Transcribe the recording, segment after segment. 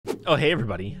Oh, hey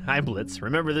everybody, I'm Blitz.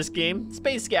 Remember this game?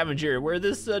 Space Scavenger. We're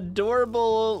this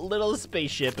adorable little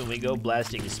spaceship and we go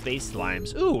blasting space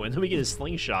slimes. Ooh, and then we get a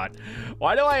slingshot.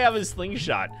 Why do I have a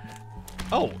slingshot?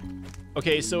 Oh,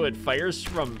 okay, so it fires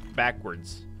from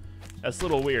backwards. That's a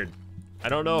little weird. I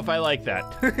don't know if I like that.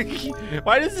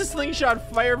 Why does the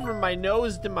slingshot fire from my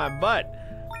nose to my butt?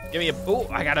 Give me a, oh,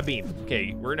 I got a beam.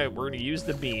 Okay, we're gonna use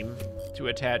the beam to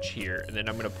attach here, and then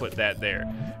I'm gonna put that there.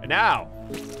 And now,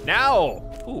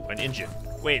 ooh, an engine.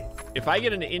 Wait, if I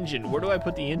get an engine, where do I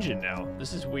put the engine now?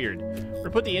 This is weird. We're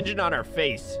gonna put the engine on our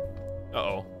face.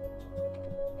 Uh-oh.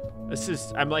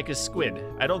 I'm like a squid.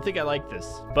 I don't think I like this.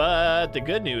 But the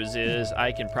good news is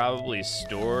I can probably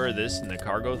store this in the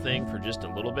cargo thing for just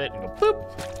a little bit and go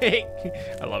boop. Hey,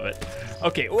 I love it.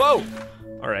 Okay, whoa.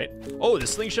 All right. Oh, the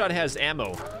slingshot has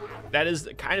ammo. That is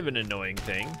kind of an annoying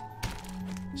thing,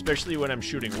 especially when I'm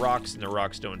shooting rocks and the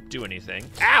rocks don't do anything.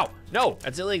 Ow! No,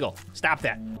 that's illegal. Stop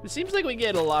that. It seems like we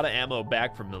get a lot of ammo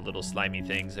back from the little slimy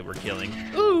things that we're killing.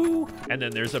 Ooh! And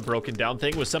then there's a broken down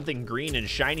thing with something green and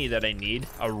shiny that I need.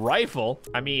 A rifle.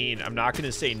 I mean, I'm not gonna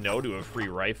say no to a free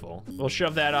rifle. We'll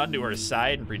shove that onto our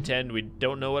side and pretend we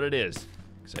don't know what it is.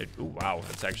 Ooh, wow,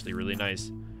 that's actually really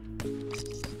nice.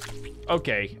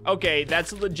 Okay,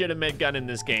 that's a legitimate gun in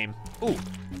this game. Ooh.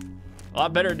 A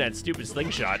lot better than that stupid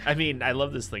slingshot. I mean, I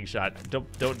love this slingshot.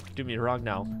 Don't do me wrong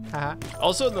now.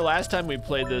 Also, the last time we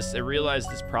played this, I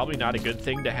realized it's probably not a good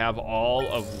thing to have all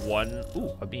of one.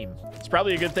 Ooh, a beam. It's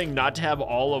probably a good thing not to have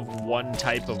all of one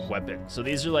type of weapon. So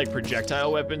these are like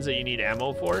projectile weapons that you need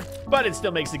ammo for, but it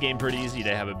still makes the game pretty easy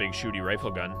to have a big shooty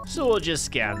rifle gun. So we'll just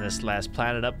scan this last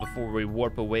planet up before we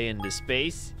warp away into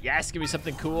space. Yes, give me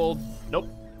something cool. Nope.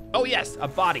 Oh yes, a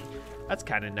body. That's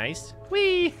kind of nice.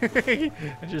 Whee!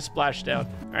 I just splashed down.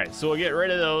 All right, so we'll get rid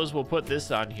of those. We'll put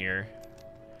this on here.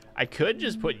 I could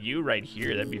just put you right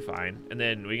here. That'd be fine. And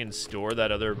then we can store that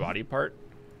other body part.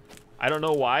 I don't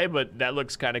know why, but that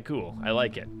looks kind of cool. I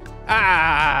like it.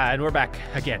 Ah, and we're back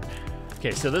again.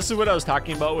 Okay, so this is what I was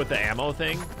talking about with the ammo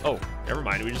thing. Oh, never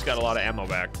mind. We just got a lot of ammo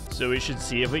back. So we should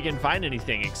see if we can find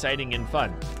anything exciting and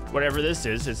fun. Whatever this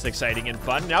is, it's exciting and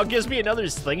fun. Now it gives me another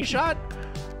slingshot?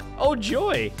 Oh,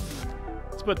 joy.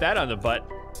 Let's put that on the butt.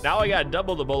 Now I got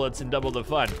double the bullets and double the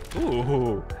fun.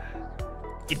 Ooh.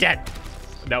 Get dead.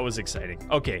 That was exciting.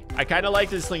 Okay, I kind of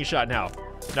like this slingshot now.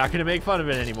 Not gonna make fun of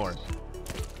it anymore.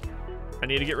 I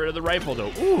need to get rid of the rifle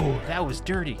though. Ooh, that was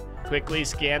dirty. Quickly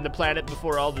scan the planet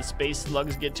before all the space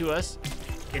slugs get to us.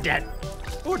 Get dead.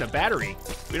 Oh, and a battery.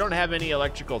 We don't have any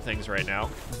electrical things right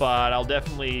now, but I'll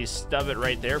definitely stub it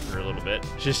right there for a little bit.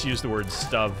 Just use the word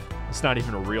stub. It's not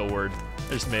even a real word.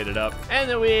 I just made it up. And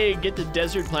then we get the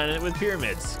desert planet with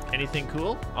pyramids. Anything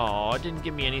cool? Oh, it didn't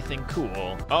give me anything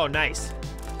cool. Oh, nice.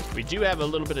 We do have a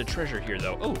little bit of treasure here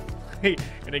though. Oh, hey,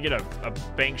 gonna get a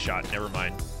bank shot. Never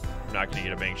mind. I'm not gonna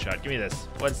get a bank shot. Give me this.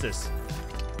 What's this?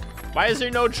 Why is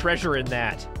there no treasure in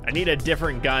that? I need a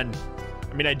different gun.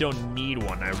 I mean, I don't need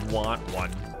one, I want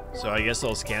one. So I guess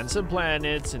I'll scan some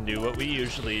planets and do what we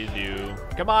usually do.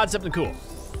 Come on, something cool.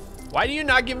 Why do you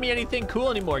not give me anything cool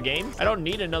anymore, game? I don't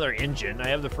need another engine. I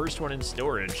have the first one in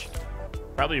storage.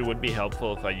 Probably would be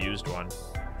helpful if I used one.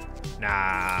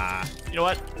 Nah. You know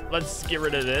what? Let's get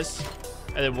rid of this,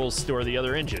 and then we'll store the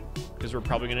other engine, because we're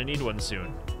probably gonna need one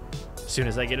soon. As soon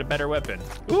as I get a better weapon.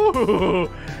 Ooh,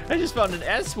 I just found an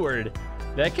S word.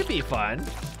 That could be fun.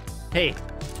 Hey,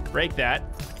 break that.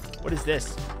 What is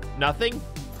this? Nothing?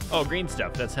 Oh, green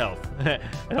stuff, that's health. I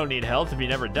don't need health if you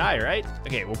never die, right?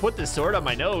 Okay, we'll put this sword on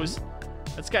my nose.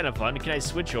 That's kind of fun. Can I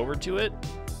switch over to it?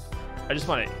 I just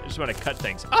want to cut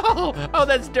things. Oh,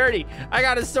 that's dirty. I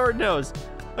got a sword nose.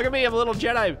 Look at me, I'm a little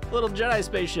Jedi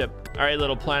spaceship. All right,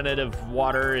 little planet of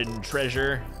water and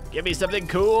treasure. Give me something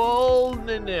cool.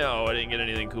 No, I didn't get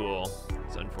anything cool.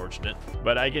 It's unfortunate,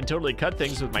 but I can totally cut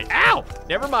things with my, ow!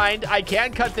 Never mind, I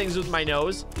can cut things with my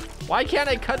nose. Why can't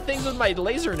I cut things with my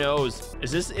laser nose?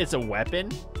 Is this, it's a weapon?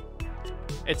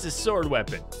 It's a sword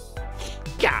weapon.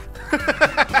 Yeah.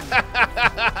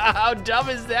 How dumb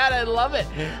is that? I love it.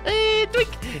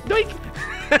 Doink, doink.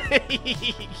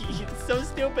 It's so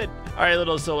stupid. All right,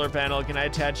 little solar panel, can I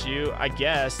attach you? I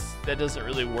guess that doesn't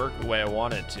really work the way I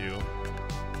want it to.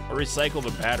 I'll recycle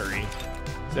the battery.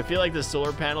 So I feel like the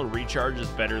solar panel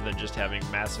recharges better than just having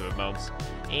massive amounts.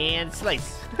 And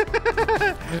slice.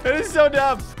 That is so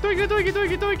dumb. Doinky, doinky,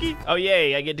 doinky, doinky. Oh,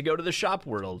 yay, I get to go to the shop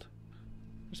world.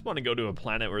 I just want to go to a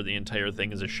planet where the entire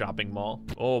thing is a shopping mall.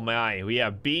 Oh my, we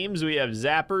have beams, we have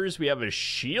zappers, we have a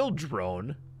shield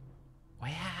drone.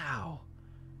 Wow.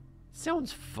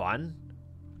 Sounds fun.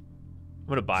 I'm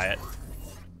gonna buy it.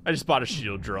 I just bought a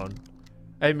shield drone.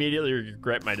 I immediately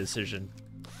regret my decision.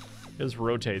 Just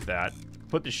rotate that.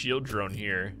 Put the shield drone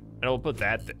here. And we'll put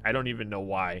that, I don't even know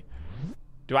why.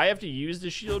 Do I have to use the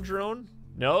shield drone?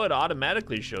 No, it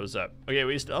automatically shows up. Okay,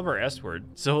 we still have our S word.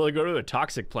 So we'll go to a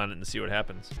toxic planet and see what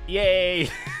happens. Yay!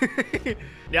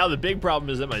 Now the big problem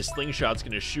is that my slingshot's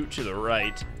gonna shoot to the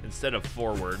right instead of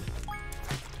forward.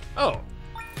 Oh,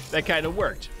 that kind of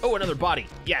worked. Oh, another body,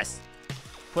 yes.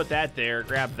 Put that there,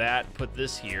 grab that, put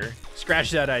this here.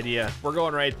 Scratch that idea. We're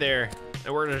going right there.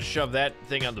 And we're gonna shove that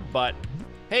thing on the butt.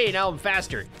 Hey, now I'm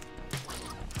faster.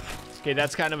 Okay,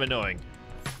 that's kind of annoying.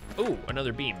 Ooh,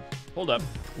 another beam. Hold up.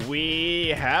 We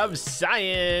have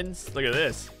science. Look at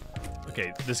this.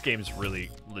 Okay, this game's really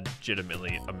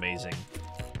legitimately amazing.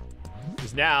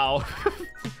 Because now,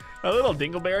 a little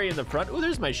dingleberry in the front. Oh,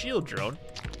 there's my shield drone.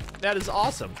 That is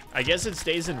awesome. I guess it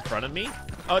stays in front of me.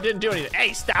 Oh, it didn't do anything.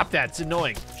 Hey, stop that. It's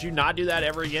annoying. Should you not do that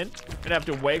ever again? I'm gonna have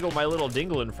to waggle my little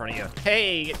dingle in front of you.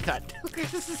 Hey, get cut.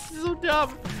 This is so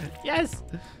dumb. Yes.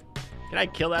 Can I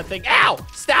kill that thing? Ow!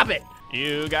 Stop it!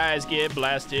 You guys get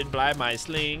blasted by my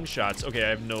slingshots. Okay, I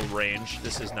have no range.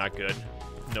 This is not good.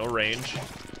 No range.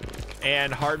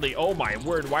 And hardly, oh my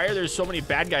word, why are there so many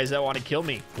bad guys that want to kill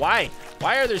me? Why?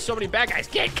 Why are there so many bad guys?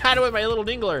 Get cut with my little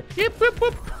dingler. Yip, whoop,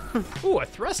 whoop. Ooh, a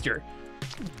thruster.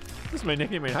 This is my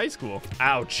nickname in high school.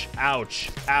 Ouch, ouch,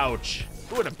 ouch.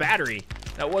 Ooh, and a battery.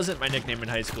 That wasn't my nickname in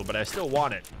high school, but I still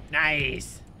want it.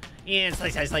 Nice. And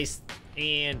slice, slice, slice.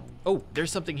 And, oh,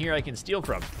 there's something here I can steal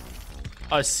from.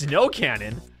 A snow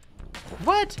cannon?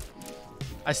 What?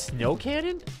 A snow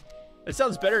cannon? That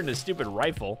sounds better than a stupid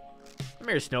rifle. Come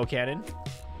here, snow cannon.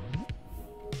 I'm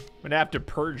gonna have to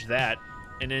purge that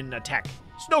and then attack.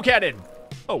 Snow cannon!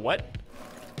 Oh, what?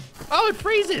 Oh, it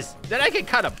freezes! Then I can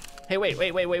cut him. Hey, wait.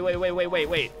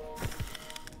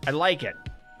 I like it.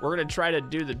 We're gonna try to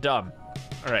do the dumb.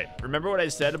 All right, remember what I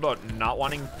said about not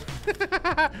wanting?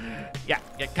 Yeah,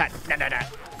 get cut. No.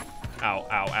 Ow,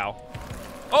 ow, ow.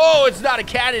 Oh, it's not a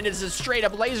cannon, it's a straight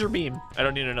up laser beam. I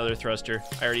don't need another thruster.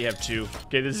 I already have two.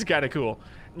 Okay, this is kind of cool.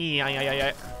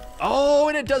 Yeah. Oh,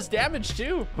 and it does damage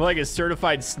too. I'm like a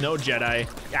certified snow Jedi.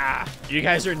 Yeah, you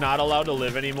guys are not allowed to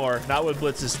live anymore. Not with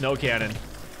Blitz's snow cannon.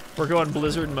 We're going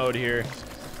blizzard mode here.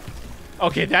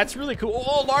 Okay, that's really cool.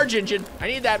 Oh, large engine. I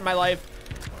need that in my life.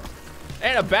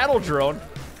 And a battle drone.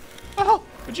 Oh,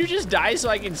 would you just die so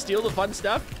I can steal the fun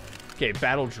stuff? Okay,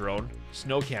 battle drone,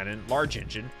 snow cannon, large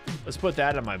engine. Let's put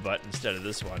that on my butt instead of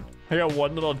this one. I got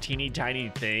one little teeny tiny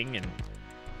thing and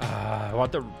do I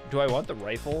want the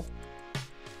rifle?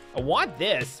 I want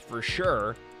this for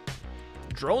sure.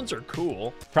 Drones are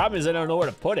cool. Problem is I don't know where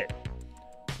to put it.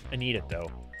 I need it though.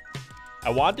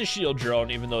 I want the shield drone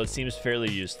even though it seems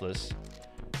fairly useless.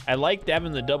 I like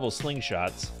having the double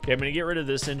slingshots. Okay, I'm gonna get rid of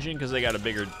this engine because I got a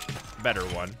bigger, better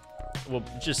one. We'll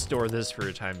just store this for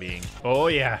a time being. Oh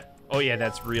yeah,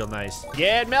 that's real nice.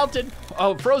 Yeah, it melted.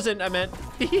 Oh, frozen, I meant.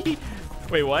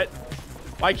 Wait, what?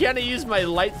 Why can't I use my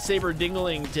lightsaber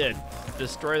dingling to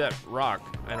destroy that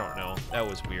rock? I don't know, that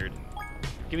was weird.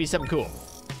 Give me something cool.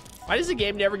 Why does the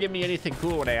game never give me anything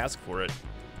cool when I ask for it?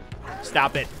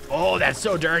 Stop it. Oh, that's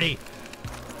so dirty.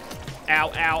 Ow,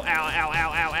 ow, ow, ow,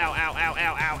 ow, ow, ow, ow, ow,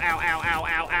 ow, ow, ow, ow,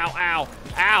 ow, ow, ow,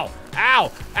 ow,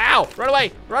 ow, ow, run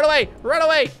away, run away, run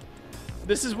away.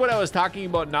 This is what I was talking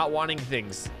about, not wanting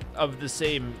things of the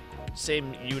same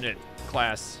unit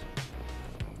class.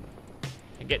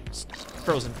 And get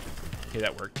frozen. Okay,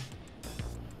 that worked.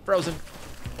 Frozen.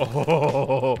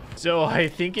 Oh, so I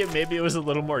think maybe it was a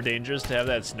little more dangerous to have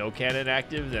that snow cannon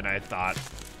active than I thought.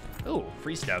 Oh,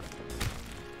 free stuff.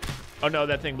 Oh no,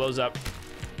 that thing blows up.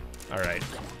 All right.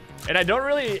 And I don't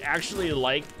really actually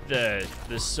like the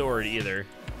sword either.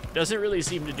 Doesn't really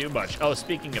seem to do much. Oh,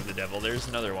 speaking of the devil, there's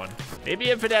another one. Maybe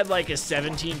if it had like a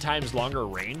 17 times longer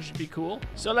range, it'd be cool.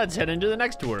 So let's head into the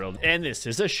next world. And this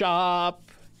is a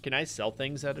shop. Can I sell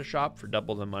things at a shop for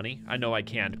double the money? I know I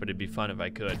can't, but it'd be fun if I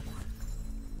could.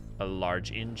 A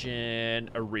large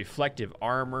engine, a reflective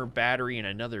armor, battery, and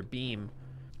another beam.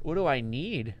 What do I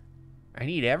need? I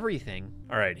need everything.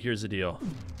 All right, here's the deal.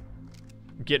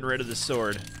 I'm getting rid of the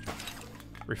sword.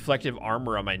 Reflective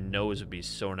armor on my nose would be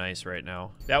so nice right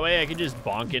now. That way I can just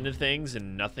bonk into things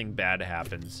and nothing bad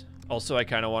happens. Also, I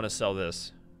kind of want to sell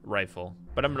this rifle,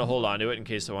 but I'm gonna hold on to it in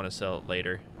case I want to sell it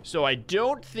later. So I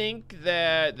don't think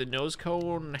that the nose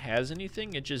cone has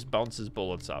anything. It just bounces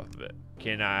bullets off of it.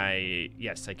 Can I?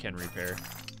 Yes, I can repair.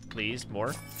 Please,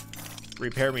 more.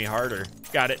 Repair me harder.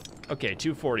 Got it. Okay,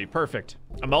 240, perfect.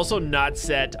 I'm also not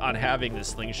set on having the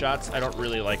slingshots. I don't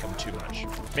really like them too much.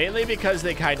 Mainly because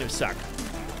they kind of suck.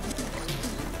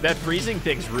 That freezing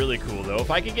thing's really cool though. If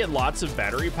I could get lots of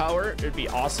battery power, it'd be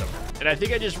awesome. And I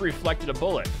think I just reflected a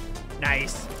bullet.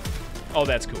 Nice. Oh,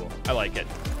 that's cool. I like it.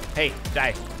 Hey,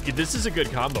 die. This is a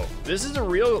good combo. This is a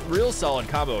real solid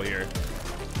combo here.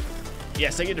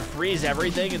 Yes, I get to freeze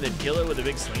everything and then kill it with a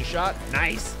big slingshot.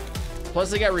 Nice.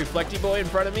 Plus I got Reflecty Boy in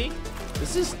front of me.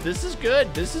 This is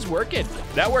good. This is working.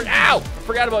 That worked. Ow!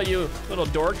 Forgot about you, little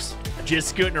dorks. Just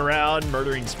scooting around,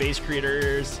 murdering space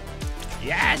creatures.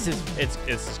 Yes, this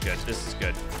is good. This is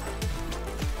good.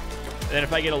 And then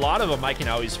if I get a lot of them, I can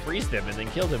always freeze them and then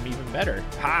kill them even better.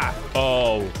 Ha!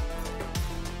 Oh.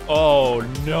 Oh,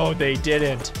 no, they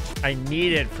didn't. I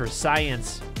need it for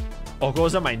science. Oh, it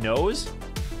goes on my nose?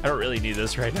 I don't really need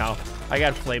this right now. I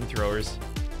got flamethrowers.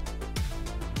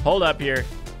 Hold up here.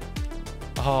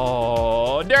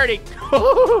 Oh, dirty.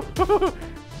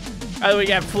 Oh, we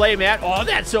got flame at. Oh,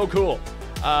 that's so cool.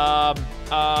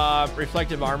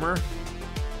 Reflective armor.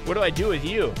 What do I do with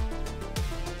you?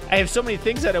 I have so many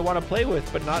things that I want to play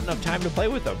with, but not enough time to play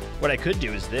with them. What I could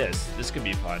do is this. This could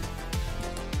be fun.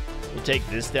 We'll take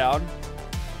this down,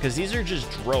 because these are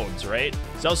just drones, right?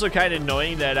 It's also kind of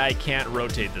annoying that I can't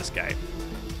rotate this guy.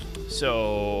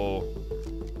 So,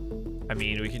 I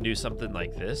mean, we can do something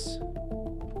like this.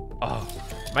 Oh,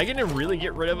 am I gonna really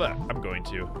get rid of it? I'm going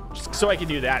to, just so I can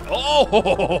do that.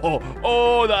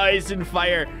 Oh, the ice and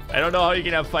fire. I don't know how you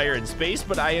can have fire in space,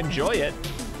 but I enjoy it.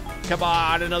 Come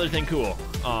on, another thing cool.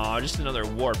 Oh, just another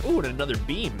warp. Ooh, and another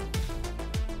beam.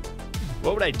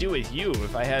 What would I do with you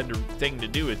if I had a thing to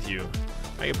do with you?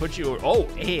 I can put you, oh,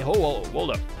 hey,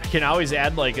 hold up. I can always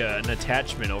add like an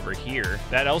attachment over here.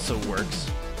 That also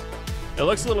works. It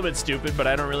looks a little bit stupid, but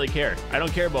I don't really care. I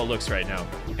don't care about looks right now.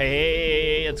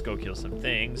 Hey, let's go kill some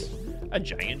things. A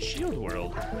giant shield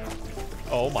world.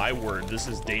 Oh my word, this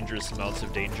is dangerous amounts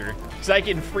of danger. So I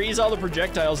can freeze all the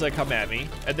projectiles that come at me,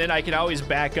 and then I can always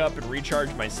back up and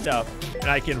recharge my stuff, and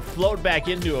I can float back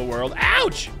into a world.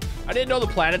 Ouch! I didn't know the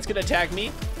planet's gonna attack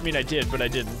me. I mean, I did, but I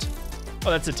didn't.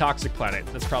 Oh, that's a toxic planet.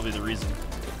 That's probably the reason.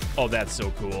 Oh, that's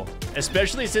so cool.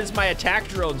 Especially since my attack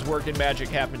drones work and magic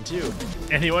happen too.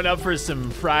 Anyone up for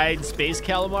some fried space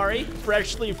calamari?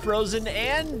 Freshly frozen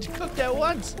and cooked at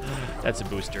once. That's a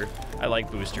booster. I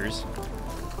like boosters.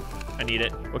 I need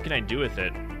it. What can I do with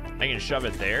it? I can shove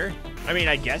it there? I mean,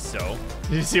 I guess so.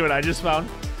 Did you see what I just found?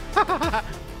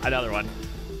 Another one.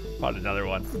 Found another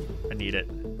one. I need it.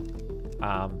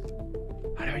 How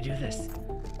do I do this?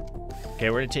 Okay,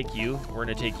 we're gonna take you, we're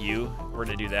gonna take you, we're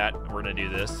gonna do that, we're gonna do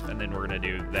this, and then we're gonna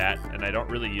do that. And I don't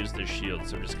really use this shield,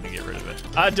 so I'm just gonna get rid of it.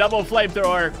 A double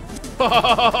flamethrower.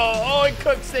 Oh, it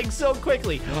cooks things so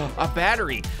quickly. A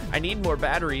battery. I need more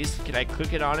batteries. Can I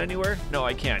click it on anywhere? No,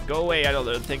 I can't. Go away, I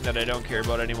don't think that I don't care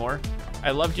about anymore.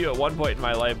 I loved you at one point in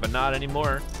my life, but not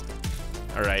anymore.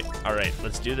 All right,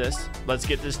 let's do this. Let's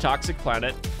get this toxic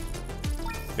planet.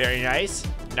 Very nice.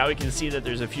 Now we can see that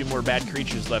there's a few more bad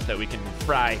creatures left that we can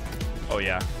fry. Oh,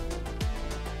 yeah.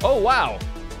 Oh, wow.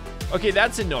 Okay,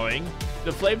 that's annoying.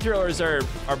 The flamethrowers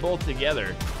are both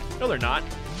together. No, they're not.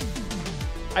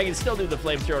 I can still do the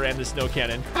flamethrower and the snow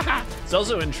cannon. It's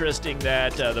also interesting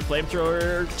that two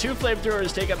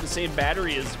flamethrowers take up the same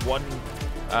battery as one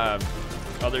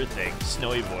other thing,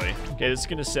 Snowy Boy. Okay, this is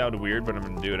gonna sound weird, but I'm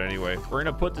gonna do it anyway. We're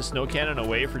gonna put the snow cannon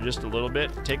away for just a little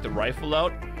bit, take the rifle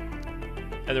out,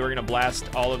 and then we're gonna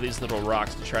blast all of these little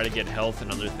rocks to try to get health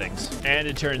and other things. And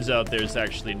it turns out there's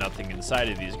actually nothing inside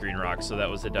of these green rocks, so that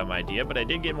was a dumb idea, but I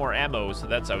did get more ammo, so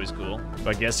that's always cool.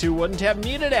 But guess who wouldn't have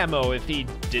needed ammo if he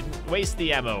didn't waste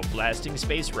the ammo blasting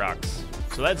space rocks?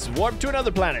 So let's warp to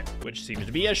another planet, which seems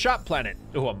to be a shop planet.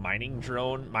 Oh, a mining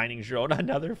drone,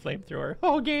 another flamethrower.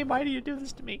 Oh, game, why do you do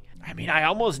this to me? I mean, I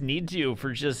almost need to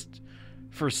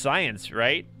for science,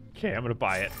 right? Okay, I'm gonna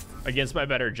buy it against my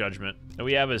better judgment. And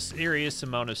we have a serious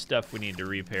amount of stuff we need to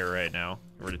repair right now.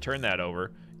 We're gonna turn that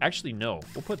over. Actually, no,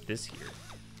 we'll put this here.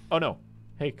 Oh no,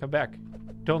 hey, come back.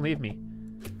 Don't leave me.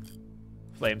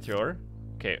 Flamethrower.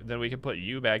 Okay, then we can put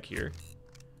you back here.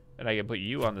 And I can put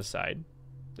you on the side.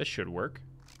 This should work.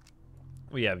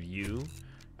 We have you.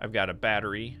 I've got a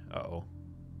battery. Uh-oh.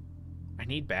 I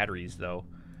need batteries though.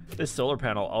 This solar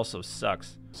panel also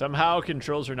sucks. Somehow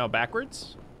controls are now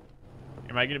backwards.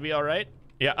 Am I gonna be all right?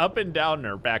 Yeah, up and down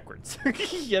are backwards.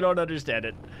 You don't understand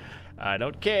it. I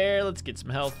don't care. Let's get some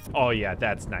health. Oh yeah,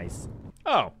 that's nice.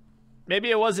 Oh,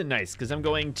 maybe it wasn't nice because I'm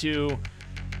going to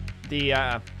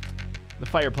the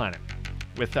fire planet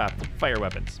with fire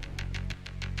weapons.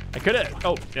 I could have.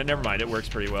 Oh, yeah, never mind. It works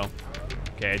pretty well.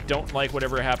 Okay, I don't like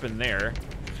whatever happened there.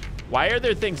 Why are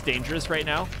there things dangerous right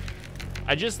now?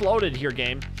 I just loaded here,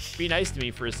 game. Be nice to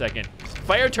me for a second.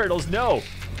 Fire turtles, no.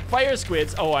 Fire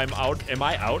squids. Oh, I'm out. Am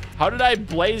I out? How did I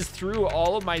blaze through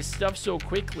all of my stuff so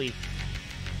quickly?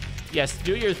 Yes,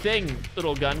 do your thing,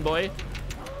 little gun boy.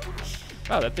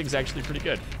 Oh, that thing's actually pretty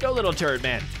good. Go, little turret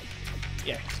man.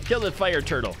 Yeah, kill the fire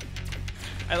turtle.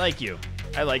 I like you.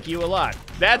 I like you a lot.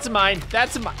 That's a mine.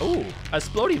 That's a mine. Ooh, a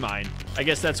splody mine. I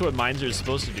guess that's what mines are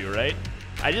supposed to do, right?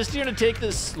 I just need to take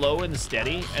this slow and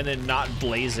steady and then not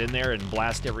blaze in there and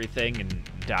blast everything and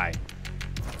die.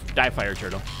 Die, fire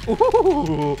turtle.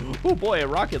 Ooh, oh boy, a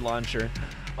rocket launcher.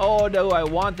 Oh no, I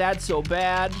want that so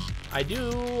bad. I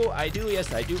do,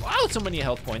 yes I do. Oh, so many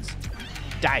health points.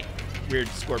 Die, weird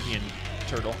scorpion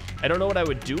turtle. I don't know what I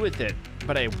would do with it,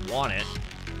 but I want it.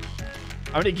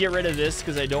 I'm gonna get rid of this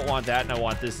because I don't want that and I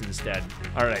want this instead.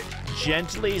 All right,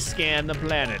 gently scan the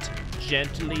planet.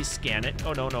 Gently scan it.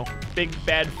 Oh, no. Big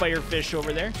bad firefish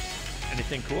over there.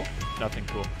 Anything cool? Nothing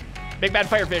cool. Big bad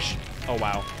firefish. Oh,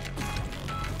 wow.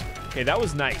 Okay, that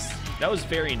was nice. That was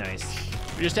very nice.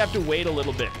 We just have to wait a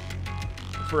little bit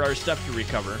for our stuff to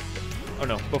recover. Oh,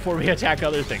 no, before we attack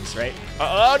other things, right?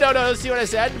 Oh, no. See what I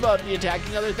said about the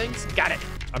attacking other things? Got it.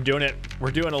 I'm doing it.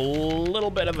 We're doing a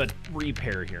little bit of a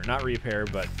repair here. Not repair,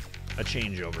 but a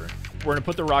changeover. We're gonna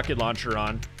put the rocket launcher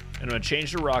on. And I'm gonna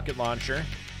change the rocket launcher.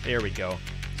 There we go.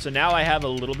 So now I have a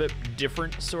little bit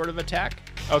different sort of attack.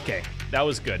 Okay, that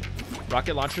was good.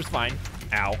 Rocket launcher's fine.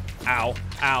 Ow, ow,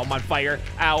 ow, I'm on fire.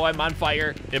 Ow, I'm on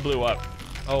fire. It blew up.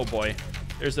 Oh boy,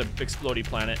 there's a explodey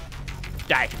planet.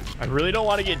 Die. I really don't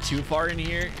want to get too far in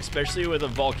here, especially with a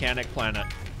volcanic planet.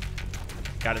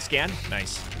 Got a scan?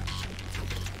 Nice.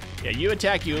 Yeah, you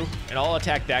attack you, and I'll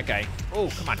attack that guy. Oh,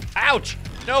 come on. Ouch!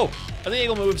 No! The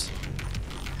eagle moves.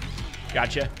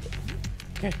 Gotcha.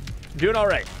 Okay, I'm doing all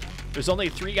right. There's only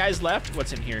 3 guys left.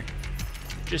 What's in here?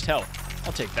 Just health.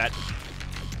 I'll take that.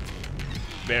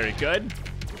 Very good.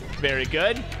 Very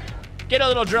good. Get a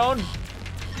little drone.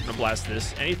 I'm gonna blast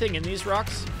this. Anything in these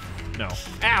rocks? No.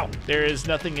 Ow! There is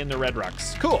nothing in the red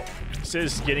rocks. Cool. This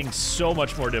is getting so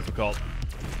much more difficult.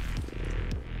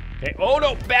 Okay. Oh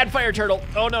no! Bad fire turtle.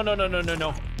 Oh no.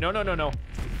 No.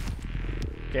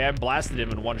 Okay, I blasted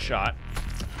him in 1 shot.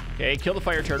 Okay, kill the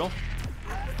fire turtle.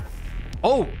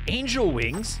 Oh, angel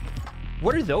wings?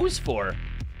 What are those for?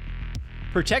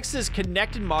 Protects this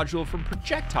connected module from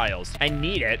projectiles. I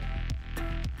need it.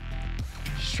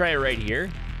 Just try it right here.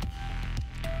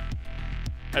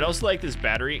 I'd also like this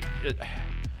battery. I'm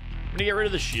gonna get rid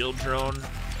of the shield drone.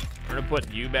 I'm gonna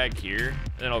put you back here,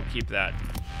 and then I'll keep that.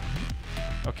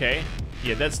 Okay,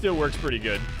 yeah, that still works pretty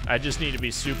good. I just need to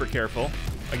be super careful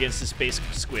against the space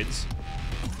squids.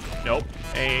 Nope.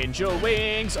 Angel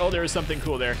wings. Oh, there was something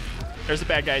cool there. There's the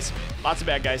bad guys. Lots of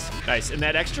bad guys. Nice. And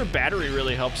that extra battery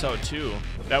really helps out too.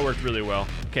 That worked really well.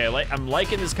 Okay, I'm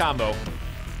liking this combo.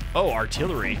 Oh,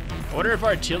 artillery. I wonder if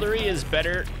artillery is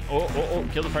better. Oh,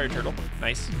 kill the fire turtle.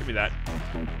 Nice. Give me that.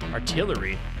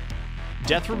 Artillery.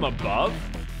 Death from above?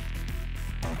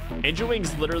 Angel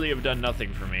wings literally have done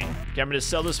nothing for me. Okay, I'm gonna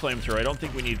sell this flamethrower. I don't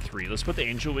think we need 3. Let's put the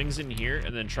angel wings in here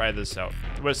and then try this out.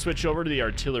 I'm gonna switch over to the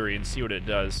artillery and see what it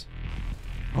does.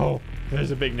 Oh,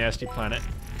 there's a big nasty planet.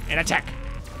 And attack.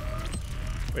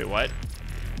 Wait, what?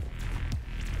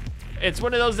 It's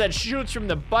one of those that shoots from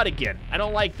the butt again. I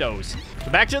don't like those.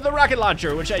 So back to the rocket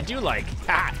launcher, which I do like.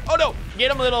 Ha! Oh no! Get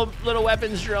him, little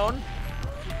weapons drone.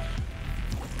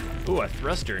 Ooh, a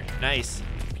thruster. Nice.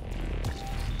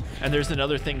 And there's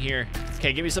another thing here.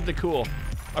 Okay, give me something cool.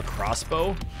 A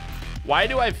crossbow? Why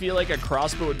do I feel like a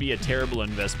crossbow would be a terrible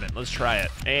investment? Let's try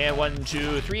it. And 1,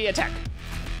 2, 3, attack.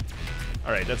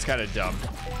 All right, that's kind of dumb.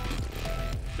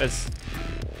 It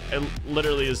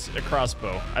literally is a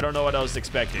crossbow. I don't know what I was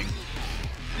expecting.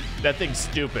 That thing's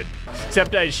stupid.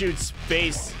 Except I shoot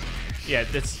space. Yeah,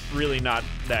 that's really not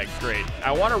that great.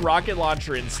 I want a rocket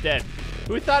launcher instead.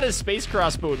 Who thought a space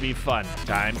crossbow would be fun?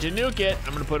 Time to nuke it.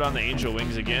 I'm gonna put on the angel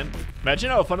wings again. Imagine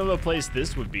how fun of a place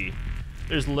this would be.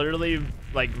 There's literally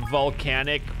like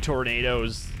volcanic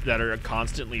tornadoes that are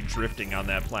constantly drifting on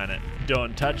that planet.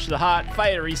 Don't touch the hot,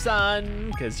 fiery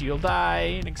sun, because you'll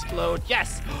die and explode.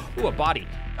 Yes! Ooh, a body.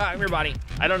 I'm your body.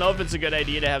 I don't know if it's a good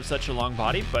idea to have such a long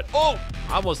body, but oh,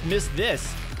 I almost missed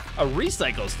this. A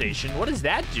recycle station. What does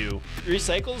that do?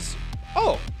 Recycles?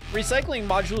 Oh, recycling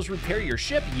modules repair your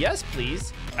ship. Yes,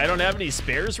 please. I don't have any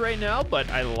spares right now, but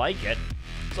I like it.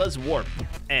 So let's warp.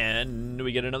 And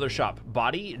we get another shop.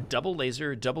 Body, double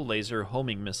laser,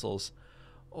 homing missiles.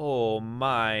 Oh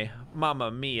my,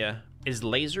 mamma mia. Is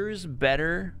lasers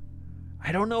better?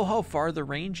 I don't know how far the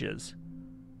range is.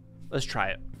 Let's try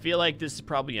it. I feel like this is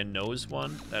probably a nose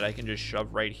one that I can just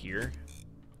shove right here.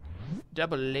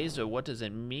 Double laser, what does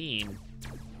it mean?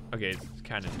 Okay, it's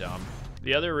kind of dumb.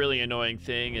 The other really annoying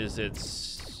thing is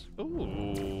it's,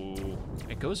 ooh,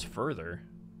 it goes further.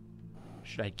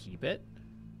 Should I keep it?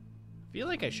 I feel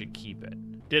like I should keep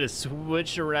it. Did a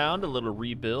switch around, a little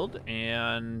rebuild,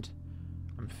 and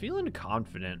I'm I'm feeling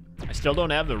confident. I still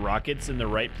don't have the rockets in the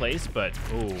right place, but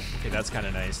oh, okay, that's kind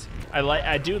of nice.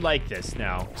 I do like this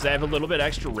now because I have a little bit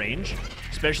extra range,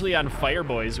 especially on fire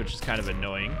boys, which is kind of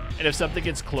annoying. And if something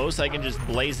gets close, I can just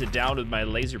blaze it down with my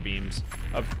laser beams.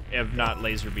 If not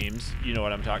laser beams, you know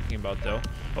what I'm talking about though.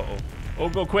 Uh-oh. Oh,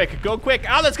 go quick, go quick.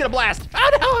 Oh, that's gonna blast. Oh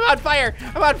no, I'm on fire.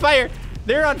 I'm on fire.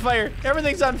 They're on fire.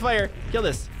 Everything's on fire. Kill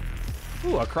this.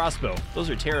 Ooh, a crossbow. Those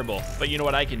are terrible. But you know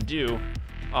what I can do?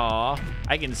 Aw,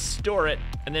 I can store it,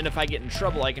 and then if I get in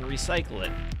trouble, I can recycle it.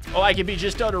 Oh, I can be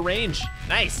just out of range.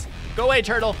 Nice. Go away,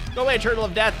 turtle. Go away, turtle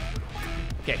of death.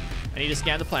 Okay, I need to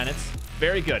scan the planets.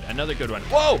 Very good, another good one.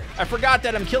 Whoa, I forgot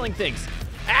that I'm killing things.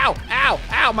 Ow, ow,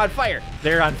 ow, I'm on fire.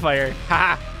 They're on fire.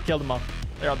 Haha, killed them all.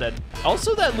 They're all dead.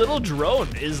 Also, that little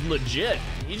drone is legit.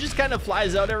 He just kind of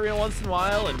flies out every once in a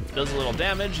while and does a little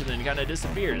damage and then kind of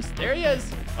disappears. There he is.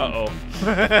 Uh-oh.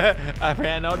 I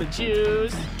ran out of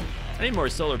juice. I need more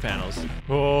solar panels.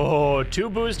 Oh, 2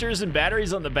 boosters and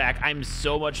batteries on the back. I'm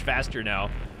so much faster now.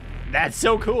 That's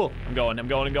so cool. I'm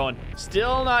going.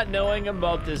 Still not knowing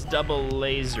about this double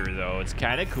laser though. It's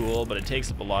kind of cool, but it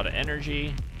takes up a lot of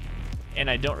energy. And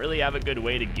I don't really have a good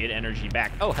way to get energy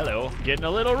back. Oh, hello. Getting a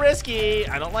little risky.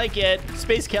 I don't like it.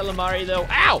 Space calamari though.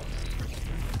 Ow!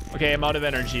 Okay, I'm out of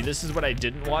energy. This is what I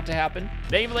didn't want to happen.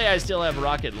 Thankfully, I still have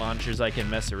rocket launchers I can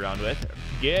mess around with.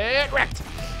 Get wrecked.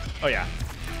 Oh yeah.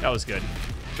 That was good.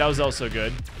 That was also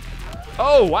good.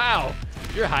 Oh, wow.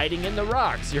 You're hiding in the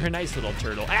rocks. You're a nice little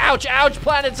turtle. Ouch, ouch,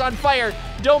 planet's on fire.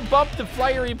 Don't bump the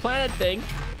fiery planet thing.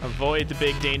 Avoid the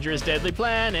big, dangerous, deadly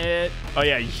planet. Oh,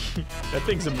 yeah, that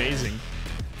thing's amazing.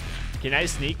 Can I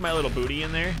sneak my little booty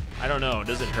in there? I don't know.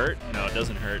 Does it hurt? No, it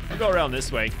doesn't hurt. I'll go around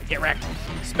this way. Get wrecked.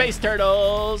 Space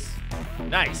turtles.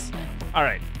 Nice. All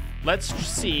right, let's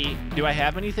see. Do I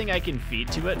have anything I can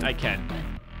feed to it? I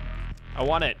can. I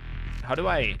want it. How do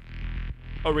I?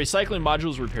 Oh, recycling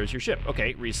modules repairs your ship.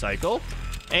 Okay, recycle.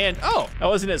 And, oh, that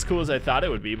wasn't as cool as I thought it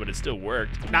would be, but it still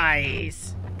worked.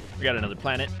 Nice. We got another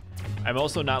planet. I'm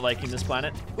also not liking this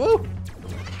planet. Woo!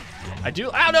 I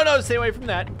do, ow, no, stay away from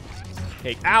that.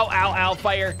 Okay, ow, ow, ow,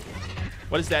 fire.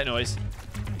 What is that noise?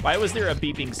 Why was there a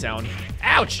beeping sound?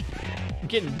 Ouch! I'm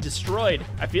getting destroyed.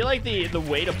 I feel like the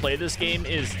way to play this game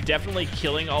is definitely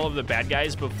killing all of the bad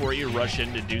guys before you rush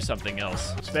in to do something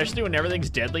else. Especially when everything's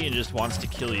deadly and just wants to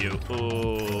kill you.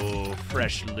 Oh,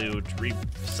 fresh loot,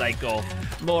 recycle,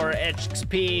 more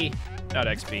XP. Not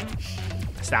XP.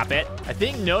 Stop it. I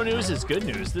think no news is good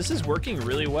news. This is working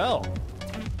really well.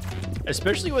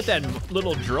 Especially with that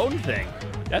little drone thing.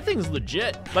 That thing's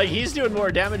legit. Like, he's doing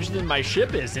more damage than my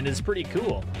ship is, and it's pretty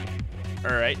cool.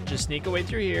 All right, just sneak away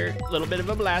through here. A little bit of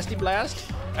a blasty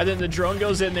blast. And then the drone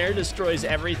goes in there, destroys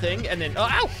everything, and then, oh,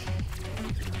 ow!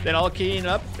 Then I'll clean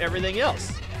up everything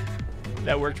else.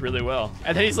 That worked really well.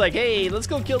 And then he's like, hey, let's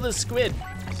go kill this squid.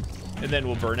 And then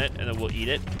we'll burn it, and then we'll eat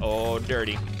it. Oh,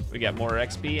 dirty. We got more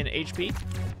XP and HP.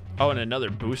 Oh, and another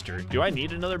booster. Do I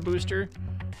need another booster?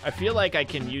 I feel like I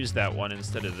can use that one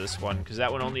instead of this one, because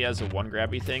that one only has a 1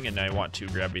 grabby thing, and I want 2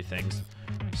 grabby things.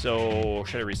 So,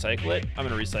 should I recycle it? I'm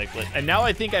gonna recycle it. And now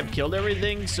I think I've killed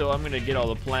everything, so I'm gonna get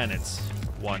all the planets.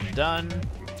 1 done.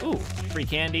 Ooh, free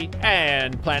candy.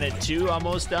 And planet 2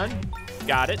 almost done.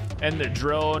 Got it. And the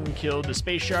drone killed the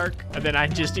space shark. And then I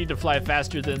just need to fly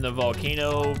faster than the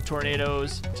volcano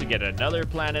tornadoes to get another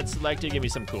planet selected. Give me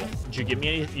some cool. Did you give me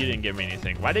anything? You didn't give me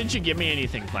anything. Why didn't you give me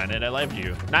anything, planet? I loved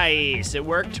you. Nice, it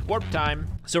worked. Warp time.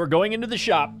 So we're going into the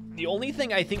shop. The only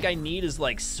thing I think I need is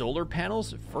like solar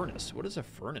panels. A furnace. What does a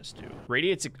furnace do?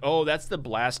 Radiates. Oh, that's the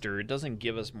blaster. It doesn't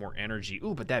give us more energy.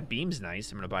 Ooh, but that beam's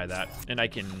nice. I'm gonna buy that. And I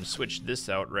can switch this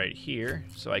out right here.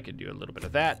 So I could do a little bit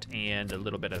of that and a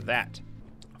little bit of that.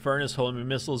 Furnace, homing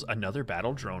missiles, another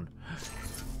battle drone.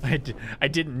 I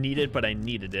didn't need it, but I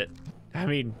needed it. I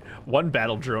mean, 1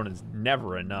 battle drone is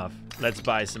never enough. Let's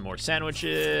buy some more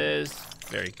sandwiches.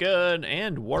 Very good,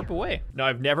 and warp away. Now,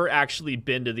 I've never actually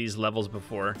been to these levels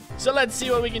before, so let's see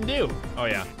what we can do. Oh,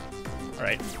 yeah. All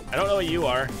right, I don't know what you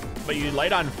are, but you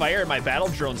light on fire and my battle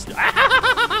drone's still.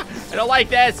 I don't like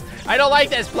this. I don't like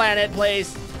this planet,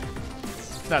 please.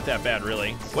 It's not that bad,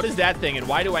 really. What is that thing, and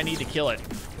why do I need to kill it?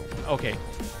 Okay.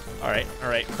 All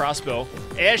right, crossbow.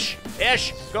 Ish,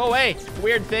 go away.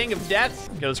 Weird thing of death.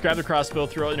 Okay, let's grab the crossbow,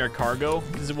 throw it in our cargo,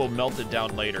 because it will melt it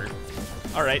down later.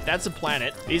 All right, that's a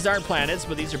planet. These aren't planets,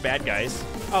 but these are bad guys.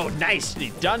 Oh, nice,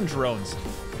 done drones.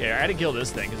 Okay, I had to kill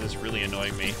this thing, because it's really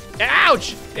annoying me.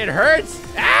 Ouch, it hurts,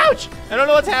 ouch. I don't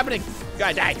know what's happening.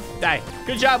 God, die.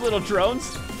 Good job, little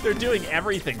drones. They're doing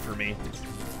everything for me.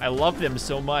 I love them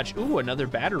so much. Ooh, another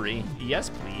battery. Yes,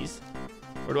 please.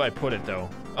 Where do I put it, though?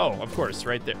 Oh, of course,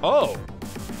 right there. Oh,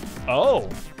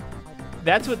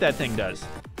 that's what that thing does.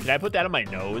 Can I put that on my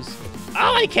nose?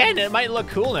 Oh, I can. It might look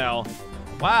cool now.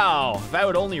 Wow, if I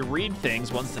would only read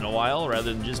things once in a while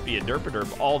rather than just be a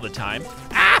derp all the time.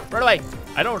 Ah, run away.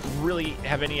 I don't really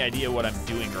have any idea what I'm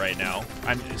doing right now.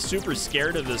 I'm super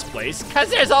scared of this place because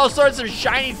there's all sorts of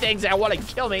shiny things that want to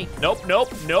kill me. Nope,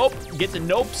 nope, nope. Get the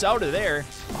nopes out of there.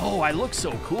 Oh, I look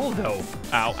so cool though.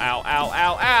 Ow, ow, ow,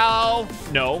 ow, ow.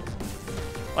 No.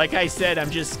 Like I said,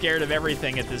 I'm just scared of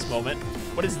everything at this moment.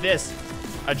 What is this?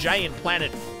 A giant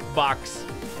planet box.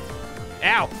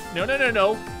 Ow, no, no, no,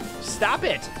 no. Stop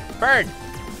it. Burn.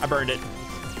 I burned it.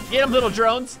 Get them, little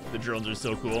drones. The drones are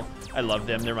so cool. I love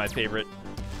them. They're my favorite.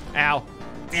 Ow.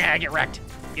 Yeah, get wrecked.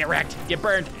 Get wrecked. Get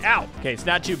burned. Ow. Okay, it's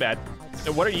not too bad.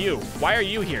 Now, what are you? Why are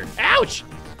you here? Ouch.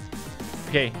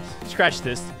 Okay, scratch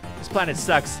this. This planet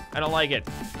sucks. I don't like it.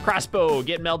 Crossbow,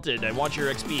 get melted. I want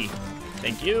your XP.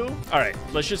 Thank you. All right,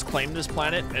 let's just claim this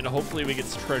planet and hopefully we get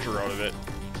some treasure out of it.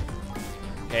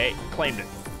 Okay, claimed it.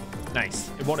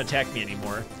 Nice. It won't attack me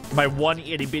anymore. My one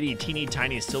itty bitty teeny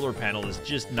tiny solar panel is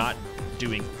just not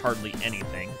doing hardly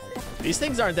anything. These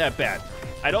things aren't that bad.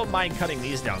 I don't mind cutting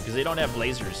these down because they don't have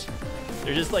lasers.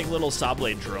 They're just like little saw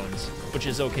blade drones, which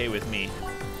is okay with me.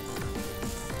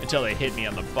 Until they hit me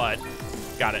on the butt.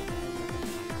 Got it.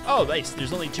 Oh, nice.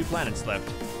 There's only 2 planets left.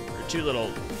 Or 2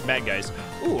 little bad guys.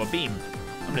 Ooh, a beam.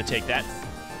 I'm gonna take that.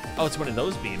 Oh, it's one of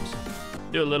those beams.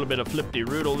 Do a little bit of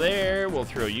flip-de-roodle there. We'll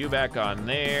throw you back on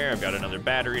there. I've got another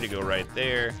battery to go right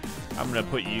there. I'm gonna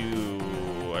put you,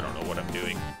 I don't know what I'm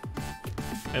doing.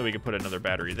 And we can put another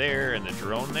battery there and the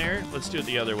drone there. Let's do it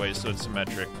the other way so it's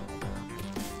symmetric.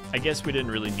 I guess we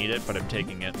didn't really need it, but I'm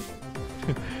taking it.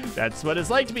 That's what it's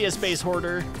like to be a space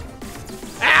hoarder.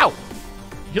 Ow!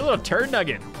 You little turd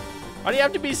nugget. Why do you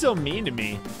have to be so mean to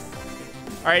me?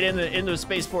 All right, in the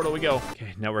space portal we go.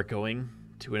 Okay, now we're going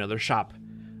to another shop.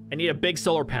 I need a big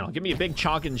solar panel. Give me a big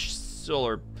chonkin'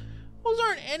 solar. Those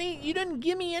aren't any, you didn't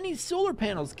give me any solar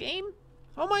panels, game.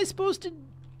 How am I supposed to?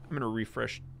 I'm gonna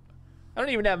refresh. I don't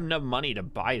even have enough money to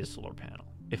buy a solar panel.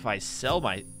 If I sell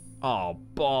my, oh,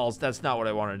 balls, that's not what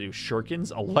I wanna do.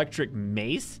 Shurikens, electric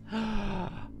mace?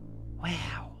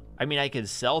 Wow. I mean, I could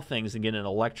sell things and get an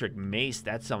electric mace.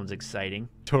 That sounds exciting.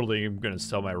 Totally, I'm gonna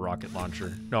sell my rocket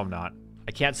launcher. No, I'm not.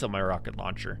 I can't sell my rocket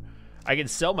launcher. I can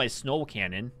sell my snow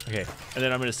cannon. Okay, and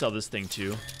then I'm gonna sell this thing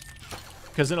too.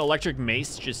 Because an electric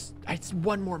mace just, it's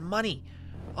 1 more money.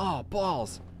 Oh,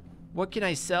 balls. What can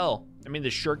I sell? I mean, the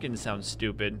shuriken sounds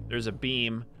stupid. There's a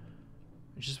beam.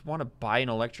 I just wanna buy an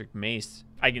electric mace.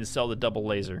 I can sell the double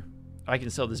laser. I can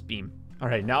sell this beam. All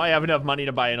right, now I have enough money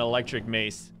to buy an electric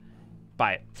mace.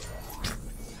 Buy it.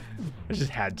 I just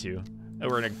had to. I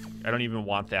don't even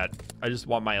want that. I just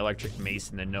want my electric mace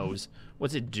in the nose.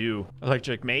 What's it do?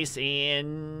 Electric mace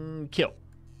and kill.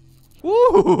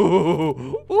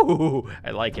 Ooh, ooh, I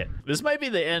like it. This might be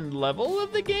the end level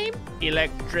of the game.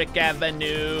 Electric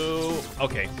Avenue.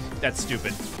 Okay, that's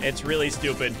stupid. It's really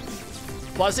stupid.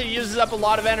 Plus it uses up a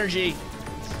lot of energy.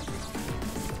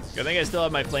 Good thing I still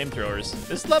have my flamethrowers.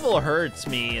 This level hurts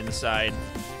me inside.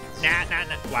 Nah.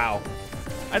 Wow.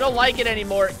 I don't like it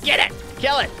anymore. Get it!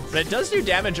 Kill it! But it does do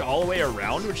damage all the way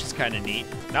around, which is kind of neat.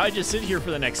 Now I just sit here for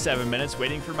the next 7 minutes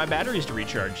waiting for my batteries to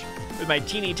recharge with my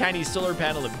teeny tiny solar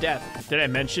panel of death. Did I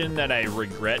mention that I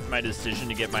regret my decision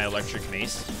to get my electric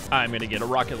mace? I'm gonna get a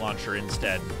rocket launcher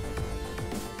instead.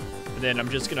 And then I'm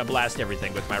just gonna blast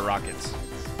everything with my rockets.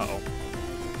 Uh-oh.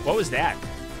 What was that?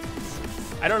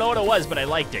 I don't know what it was, but I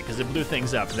liked it because it blew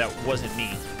things up. That wasn't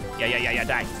me. Yeah,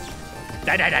 die.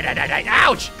 Die.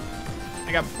 Ouch!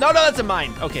 No, that's a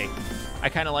mine. Okay, I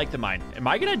kind of like the mine. Am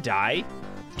I gonna die?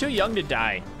 I'm too young to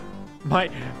die.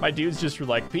 My dudes just were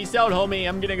like, peace out, homie.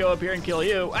 I'm gonna go up here and kill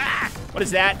you. Ah! What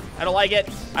is that? I don't like it.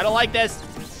 I don't like this.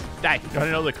 Die. You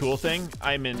wanna know the cool thing?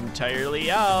 I'm entirely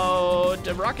out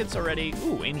of rockets already.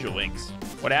 Ooh, angel wings.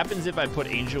 What happens if I put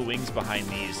angel wings behind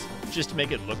these? Just to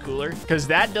make it look cooler? Because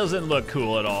that doesn't look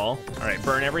cool at all. All right,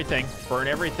 burn everything. Burn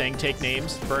everything. Take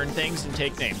names. Burn things and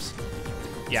take names.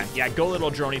 Yeah, go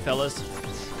little droney fellas.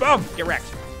 Boom, get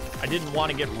wrecked. I didn't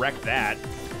want to get wrecked that.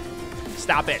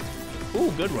 Stop it.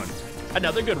 Ooh, good one.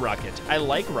 Another good rocket. I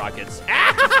like rockets.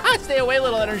 Ah, stay away,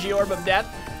 little energy orb of death.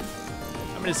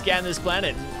 I'm gonna scan this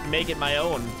planet and make it my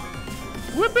own.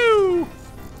 Whoopoo!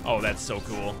 Oh, that's so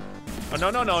cool.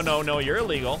 Oh, no, you're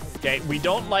illegal. Okay, we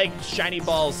don't like shiny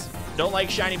balls. Don't like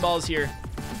shiny balls here.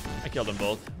 I killed them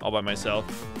both, all by myself.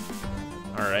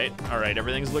 All right,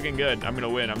 everything's looking good. I'm gonna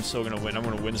win, I'm so gonna win. I'm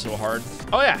gonna win so hard.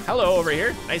 Oh yeah, hello over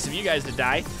here. Nice of you guys to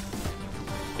die.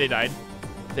 They died,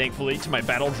 thankfully, to my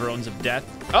battle drones of death.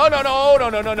 Oh, no.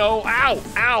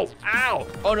 Ow.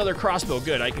 Oh, another crossbow,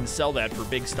 good. I can sell that for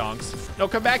big stonks. No,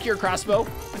 come back here, crossbow.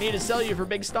 I need to sell you for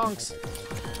big stonks.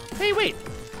 Hey, wait,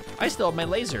 I still have my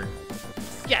laser.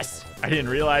 Yes! I didn't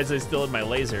realize I still had my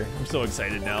laser. I'm so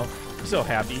excited now. I'm so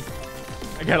happy.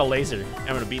 I got a laser.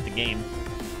 I'm gonna beat the game.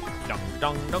 Dong,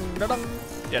 dong, dong, dong, dong.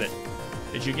 Did it.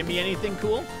 Did you give me anything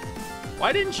cool?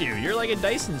 Why didn't you? You're like a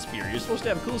Dyson spear. You're supposed to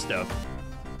have cool stuff.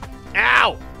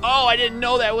 Ow! Oh, I didn't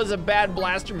know that was a bad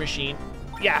blaster machine.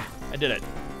 Yeah, I did it.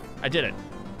 I did it.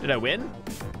 Did I win?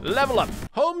 Level up.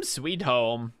 Home sweet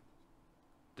home.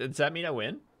 Does that mean I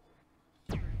win?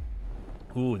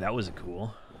 Ooh, that was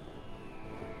cool.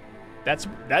 That's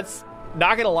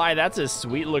not gonna lie, that's a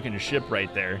sweet looking ship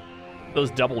right there.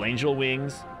 Those double angel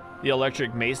wings, the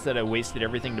electric mace that I wasted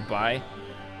everything to buy.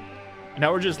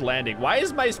 Now we're just landing. Why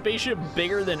is my spaceship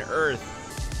bigger than Earth?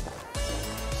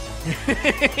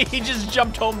 He just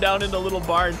jumped home down in the little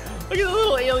barn. Look at the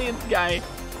little alien guy.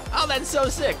 Oh, that's so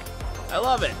sick. I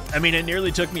love it. I mean, it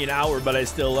nearly took me an hour, but I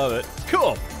still love it.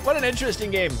 Cool. What an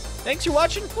interesting game. Thanks for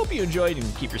watching. Hope you enjoyed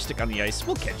and keep your stick on the ice.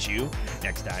 We'll catch you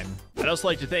next time. I'd also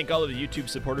like to thank all of the YouTube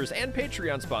supporters and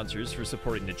Patreon sponsors for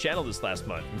supporting the channel this last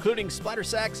month, including Splatter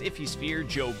Sacks, Iffy Sphere,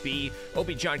 Joe B,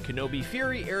 Obi John Kenobi,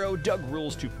 Fury Arrow, Doug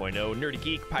Rules 2.0, Nerdy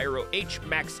Geek, Pyro H,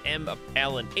 Max M,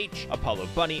 Alan H, Apollo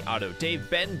Bunny, Otto Dave,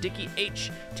 Ben, Dicky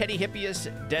H, Teddy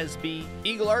Hippias, Desby,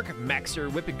 Eagle Arc, Maxer,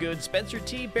 Whippagood, Spencer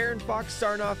T, Baron Fox,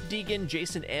 Sarnoff, Deegan,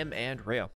 Jason M, and Rayo.